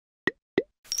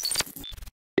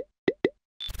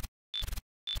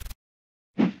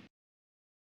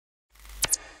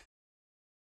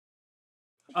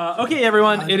Okay,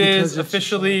 everyone, it is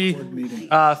officially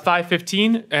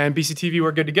 5:15, and BCTV,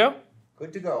 we're good to go?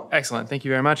 Good to go. Excellent, thank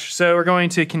you very much. So we're going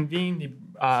to convene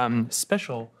the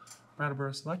special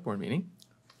Brattleboro Select Board meeting.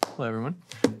 Hello, everyone.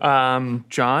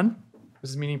 John,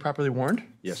 was this meeting properly warned?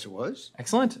 Yes, it was.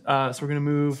 Excellent. So we're going to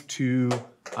move to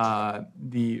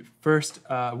the first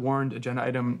warned agenda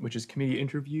item, which is committee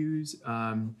interviews.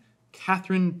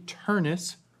 Kathryn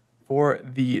Turnas for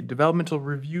the Developmental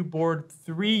Review Board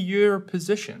 3-year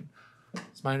position.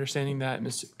 It's my understanding that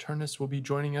Ms. Turnas will be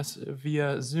joining us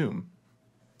via Zoom.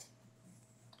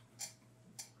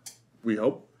 We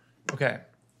hope. Okay.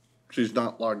 She's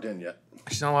not logged in yet.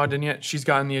 She's not logged in yet. She's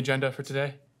gotten the agenda for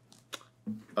today.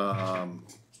 Yes,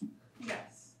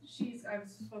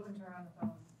 I've spoken to her on the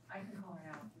phone. I can call her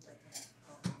now if you'd like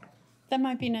to. That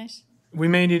might be nice. We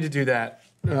may need to do that.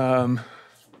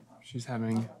 She's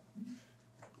having...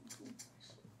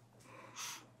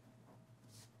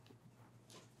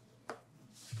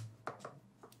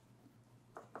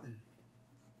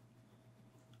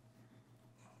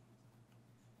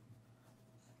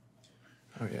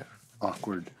 Oh, yeah.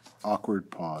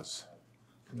 Awkward pause.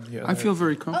 Yeah, I feel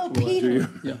very comfortable. Oh, Peter.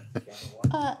 Yeah.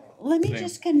 Let me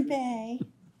just convey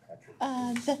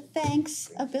the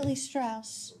thanks of Billy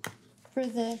Strauss for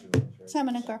the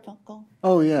Simon and Garfunkel.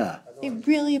 Oh, yeah. They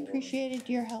really appreciated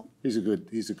your help. He's a good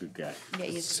guy. Yeah,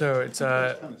 you So it's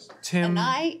Tim.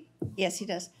 And yes, he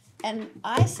does. And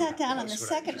I sat down on the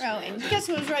second row, and guess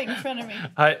who was right in front of me?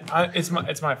 It's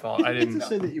my fault. I didn't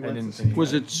think.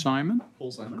 Was it Simon?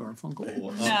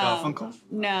 Garfunkel?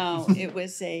 No, it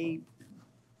was a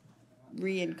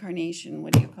reincarnation.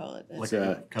 What do you call it? Like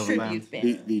a tribute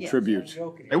band. The Yeah. tribute.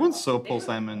 I once saw Paul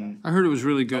Simon I heard it was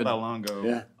really not good. that long ago.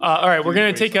 Yeah. All right, we're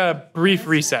going to take a brief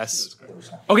recess.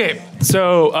 Okay,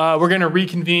 so we're going to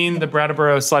reconvene the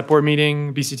Brattleboro Select Board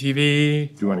meeting,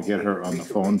 BCTV. Do you want to get her on the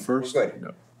phone first? Good.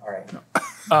 No. All right.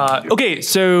 Okay,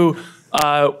 so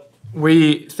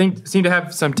we seem to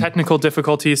have some technical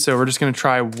difficulties, so we're just going to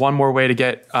try one more way to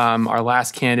get our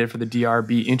last candidate for the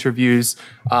DRB interviews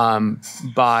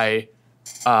by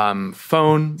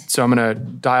phone. So I'm going to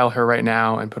dial her right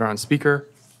now and put her on speaker.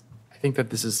 I think that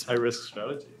this is... High risk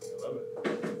strategy. I love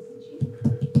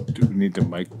it. Do we need the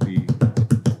mic be?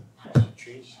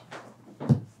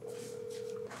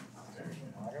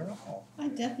 I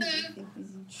definitely think we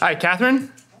need. Hi, Kathryn.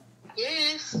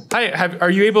 Yes, Hi, are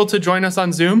you able to join us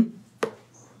on Zoom?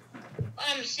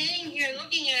 I'm sitting here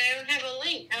looking and I don't have a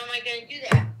link. How am I going to do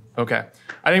that? Okay.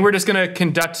 I think we're just going to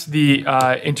conduct the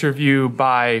interview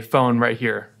by phone right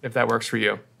here, if that works for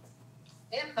you.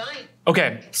 Yeah, fine.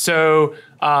 Okay, so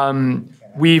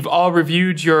we've all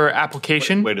reviewed your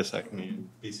application. Wait a second.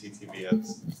 BCTV.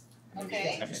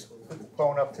 Okay.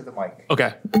 Phone up to the mic.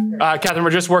 Okay. Kathryn, we're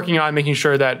just working on making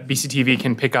sure that BCTV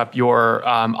can pick up your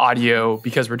audio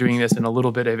because we're doing this in a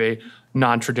little bit of a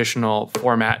non-traditional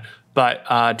format.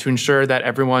 But to ensure that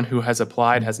everyone who has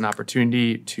applied has an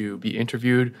opportunity to be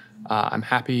interviewed, I'm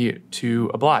happy to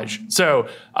oblige. So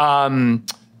the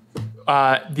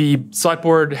Select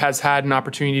Board has had an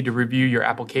opportunity to review your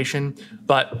application,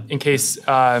 but in case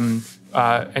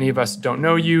any of us don't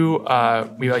know you,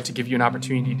 we like to give you an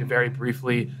opportunity to very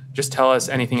briefly just tell us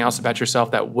anything else about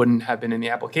yourself that wouldn't have been in the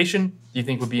application you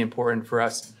think would be important for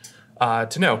us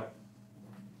to know.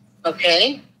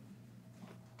 Okay.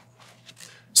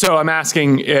 So I'm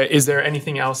asking, is there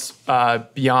anything else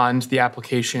beyond the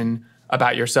application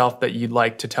about yourself that you'd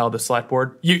like to tell the Select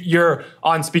Board? You're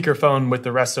on speakerphone with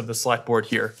the rest of the Select Board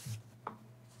here.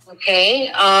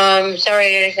 Okay.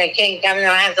 Sorry, I can't. I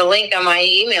don't have the link on my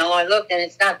email. I looked and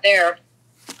it's not there.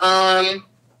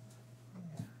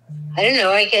 I don't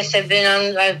know. I guess I've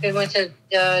been with the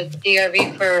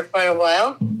DRB for quite a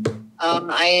while.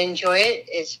 I enjoy it.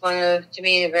 It's to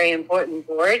me, a very important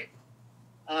board.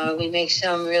 We make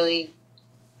some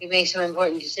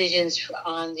important decisions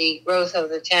on the growth of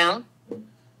the town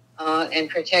and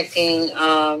protecting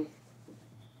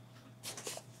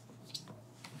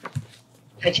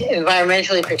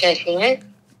environmentally protecting it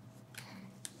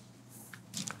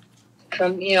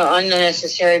from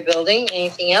unnecessary building.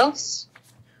 Anything else?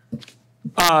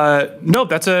 No,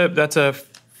 that's a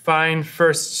fine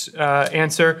first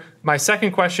answer. My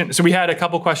second question, so we had a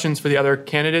couple questions for the other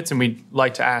candidates, and we'd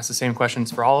like to ask the same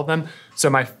questions for all of them. So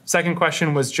my second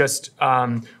question was just,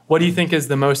 what do you think is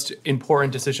the most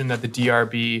important decision that the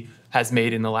DRB has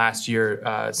made in the last year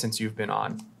since you've been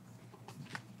on?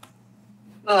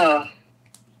 I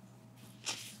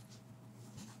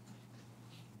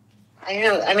don't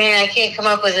know. I mean, I can't come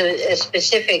up with a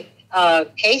specific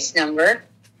case number.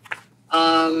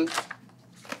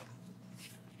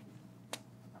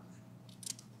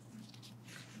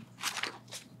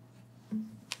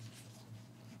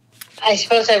 I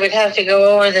suppose I would have to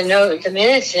go over the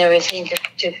minutes and everything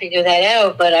to figure that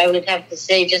out, but I would have to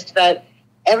say just about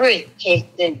every case,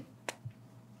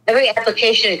 every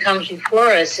application that comes before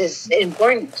us is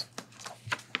important.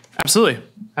 Absolutely.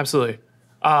 Absolutely.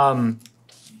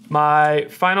 My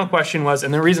final question was,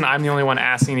 and the reason I'm the only one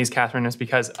asking these, Kathryn, is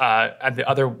because at the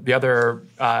other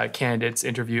candidates'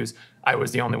 interviews, I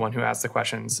was the only one who asked the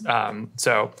questions.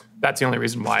 So that's the only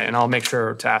reason why. And I'll make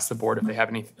sure to ask the board if they have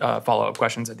any follow-up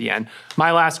questions at the end.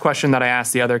 My last question that I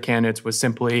asked the other candidates was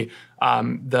simply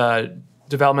the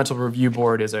Developmental Review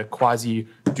Board is a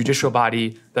quasi-judicial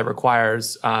body that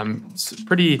requires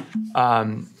pretty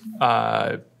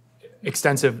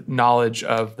extensive knowledge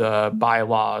of the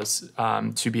bylaws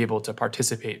to be able to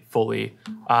participate fully.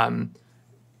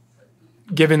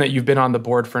 Given that you've been on the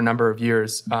board for a number of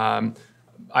years,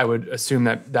 I would assume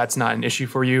that that's not an issue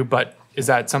for you, but is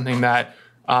that something that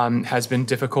has been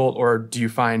difficult, or do you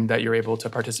find that you're able to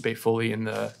participate fully in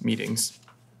the meetings?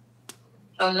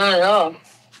 Oh, not at all.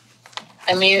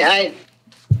 I mean,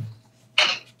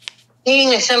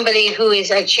 being somebody who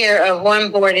is a chair of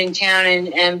one board in town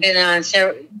and been on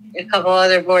a couple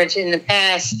other boards in the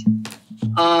past,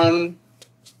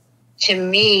 to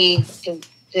me,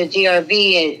 the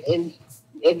DRB,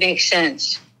 it makes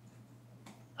sense.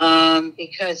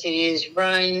 Because it is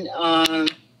run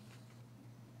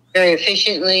very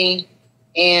efficiently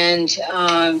and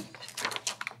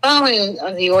following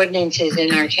the ordinances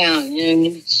in our town. And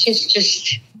it's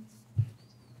just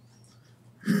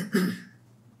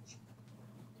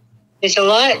there's a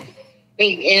lot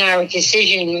in our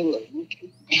decision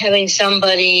having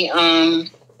somebody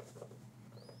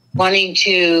wanting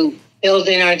to build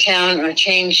in our town or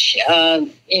change, a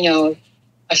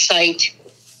site.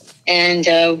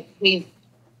 And we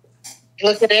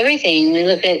look at everything. We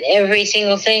look at every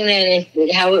single thing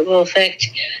how it will affect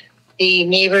the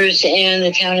neighbors and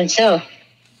the town itself.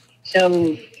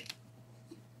 So,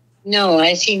 no,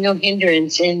 I see no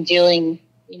hindrance in dealing,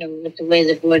 with the way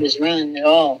the board is run at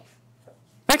all.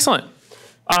 Excellent.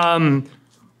 I'm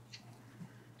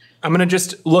going to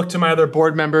just look to my other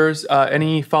board members.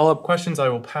 Any follow-up questions, I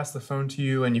will pass the phone to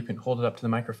you, and you can hold it up to the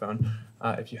microphone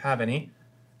if you have any.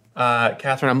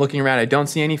 Kathryn, I'm looking around. I don't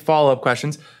see any follow-up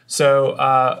questions. So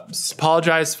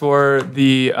apologize for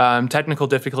the technical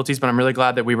difficulties, but I'm really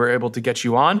glad that we were able to get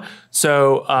you on.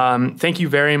 So thank you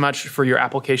very much for your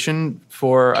application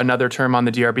for another term on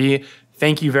the DRB.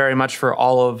 Thank you very much for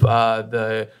all of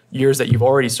the years that you've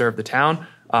already served the town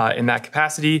in that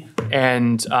capacity.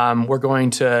 And we're going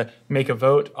to make a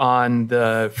vote on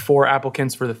the 4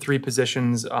 applicants for the 3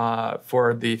 positions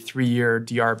for the 3-year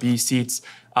DRB seats.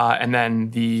 And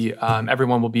then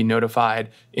everyone will be notified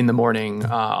in the morning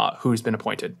who's been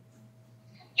appointed.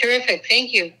 Terrific.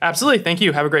 Thank you. Absolutely. Thank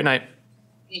you. Have a great night.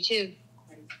 You too.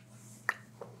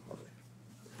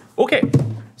 Okay.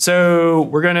 So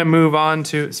we're going to move on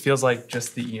to, this feels like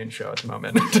just the Ian show at the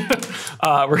moment.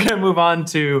 We're going to move on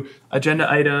to agenda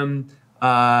item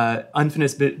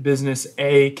unfinished business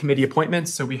A, committee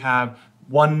appointments. So we have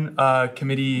one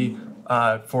committee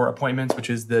for appointments,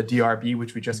 which is the DRB,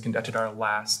 which we just conducted our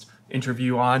last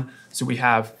interview on. So we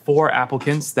have 4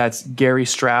 applicants. That's Gary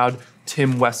Stroud,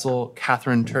 Tim Wessel,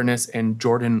 Kathryn Turnas, and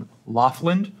Jordan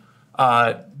Laughlin.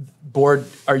 Board,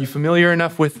 are you familiar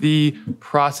enough with the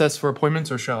process for appointments,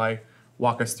 or shall I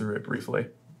walk us through it briefly?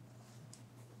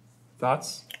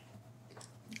 Thoughts?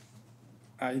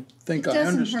 I think I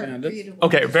understand it.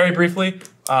 Okay, very briefly.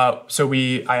 So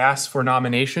I asked for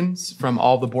nominations from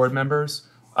all the board members.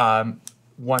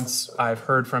 Once I've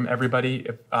heard from everybody,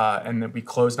 and then we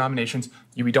close nominations,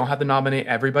 we don't have to nominate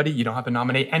everybody. You don't have to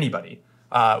nominate anybody.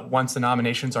 Once the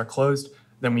nominations are closed,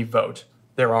 then we vote.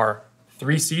 There are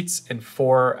 3 seats and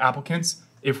 4 applicants.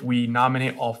 If we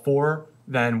nominate all 4,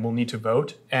 then we'll need to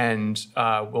vote, and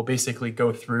we'll basically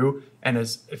go through. And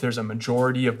if there's a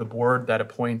majority of the board that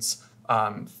appoints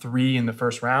 3 in the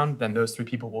first round, then those 3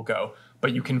 people will go.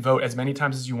 But you can vote as many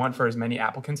times as you want for as many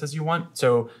applicants as you want.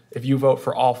 So if you vote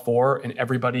for all 4 and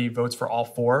everybody votes for all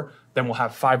 4, then we'll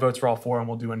have 5 votes for all 4, and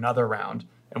we'll do another round,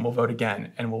 and we'll vote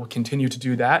again. And we'll continue to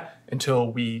do that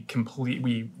until we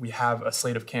have a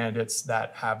slate of candidates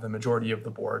that have the majority of the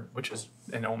board,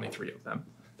 and only 3 of them.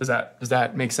 Does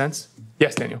that make sense?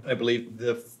 Yes, Daniel. I believe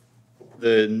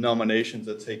the nominations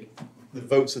the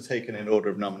votes are taken in order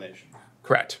of nomination.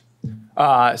 Correct.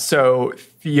 So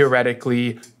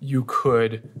theoretically, you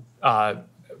could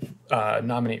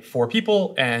nominate 4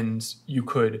 people, and you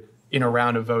could, in a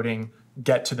round of voting,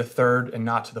 get to the third and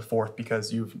not to the fourth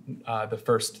because you've the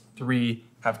first three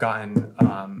have gotten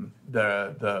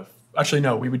actually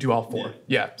no, we would do all four.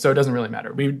 Yeah, so it doesn't really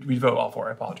matter. We vote all four.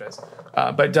 I apologize,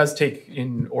 but it does take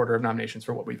in order of nominations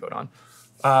for what we vote on.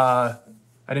 I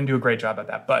didn't do a great job at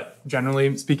that, but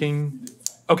generally speaking,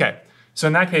 okay. So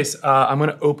in that case, I'm going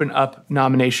to open up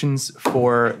nominations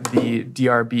for the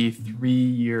DRB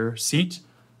 3-year seat.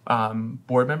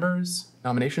 Board members,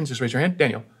 nominations, just raise your hand.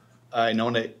 Daniel. I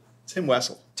nominate Tim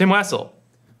Wessel. Tim Wessel.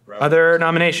 Other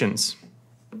nominations?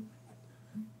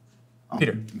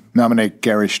 Peter. Nominate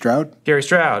Gary Stroud. Gary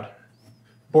Stroud.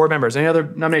 Board members, any other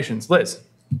nominations? Liz.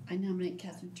 I nominate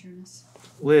Kathryn Turnas.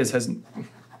 Liz has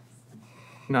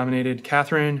nominated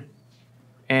Kathryn.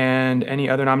 And any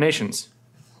other nominations?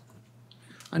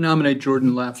 I nominate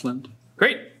Jordan Laughlin.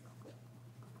 Great.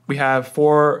 We have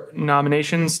 4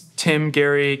 nominations, Tim,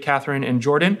 Gary, Kathryn, and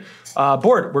Jordan.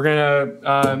 Board, we're going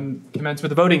to commence with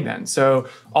the voting then. So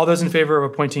all those in favor of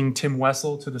appointing Tim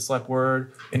Wessel to the Select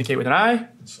Board indicate with an aye.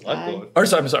 Select Board. Or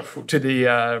sorry, to the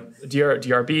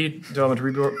DRB, Development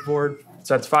Review Board.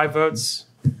 So that's 5 votes.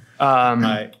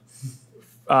 Aye.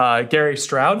 Gary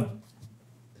Stroud.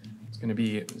 It's going to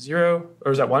be 0.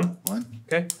 Or is that 1? 1.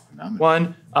 Okay. Nominate.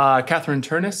 1. Kathryn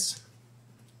Turnas.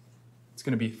 It's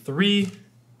going to be 3.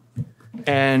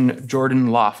 And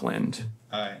Jordan Laughlin.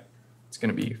 Aye. It's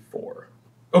going to be 4.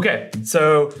 Okay,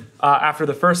 so after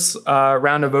the first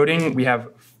round of voting, we have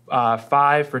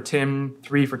 5 for Tim,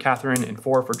 3 for Kathryn, and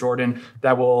 4 for Jordan.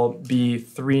 That will be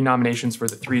 3 nominations for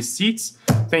the 3 seats.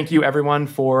 Thank you, everyone,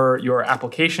 for your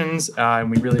applications, and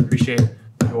we really appreciate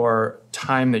your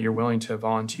time that you're willing to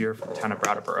volunteer for the town of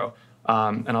Brattleboro.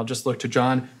 And I'll just look to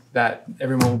John that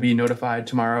everyone will be notified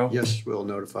tomorrow. Yes, we'll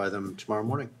notify them tomorrow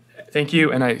morning. Thank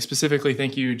you, and I specifically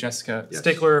thank you, Jessica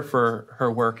Stickler, for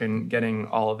her work in getting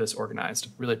all of this organized.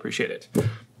 Really appreciate it.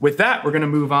 With that, we're going to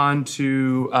move on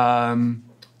to,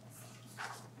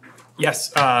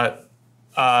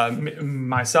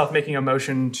 myself making a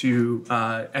motion to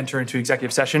enter into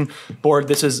executive session. Board,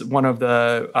 this is one of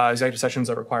the executive sessions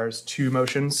that requires 2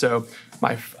 motions. So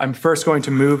I'm first going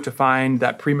to move to find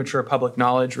that premature public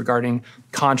knowledge regarding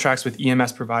contracts with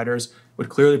EMS providers would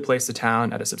clearly place the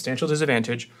town at a substantial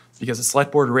disadvantage because the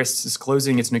Select Board risks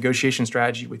disclosing its negotiation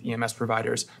strategy with EMS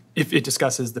providers if it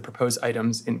discusses the proposed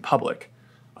items in public.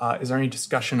 Is there any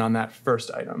discussion on that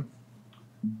first item?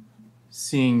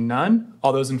 Seeing none,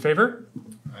 all those in favor?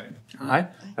 Aye.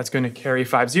 That's going to carry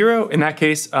 5-0. In that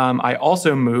case, I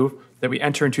also move that we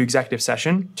enter into executive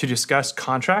session to discuss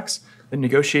contracts, the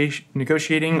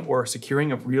negotiating or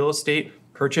securing of real estate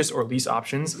purchase or lease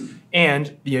options,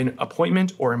 and the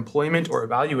appointment or employment or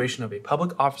evaluation of a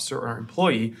public officer or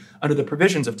employee under the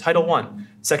provisions of Title I,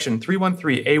 Section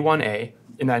 313A1A,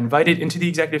 and that invited into the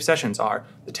executive sessions are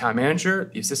the town manager,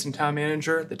 the assistant town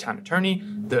manager, the town attorney,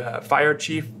 the fire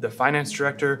chief, the finance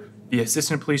director, the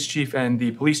assistant police chief, and the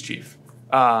police chief.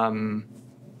 Did I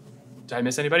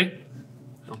miss anybody?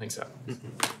 I don't think so.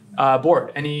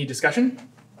 Board, any discussion?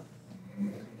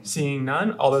 Seeing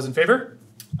none, all those in favor?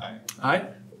 Aye.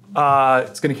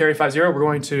 It's going to carry 5-0. We're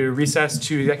going to recess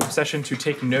to executive session to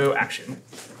take no action.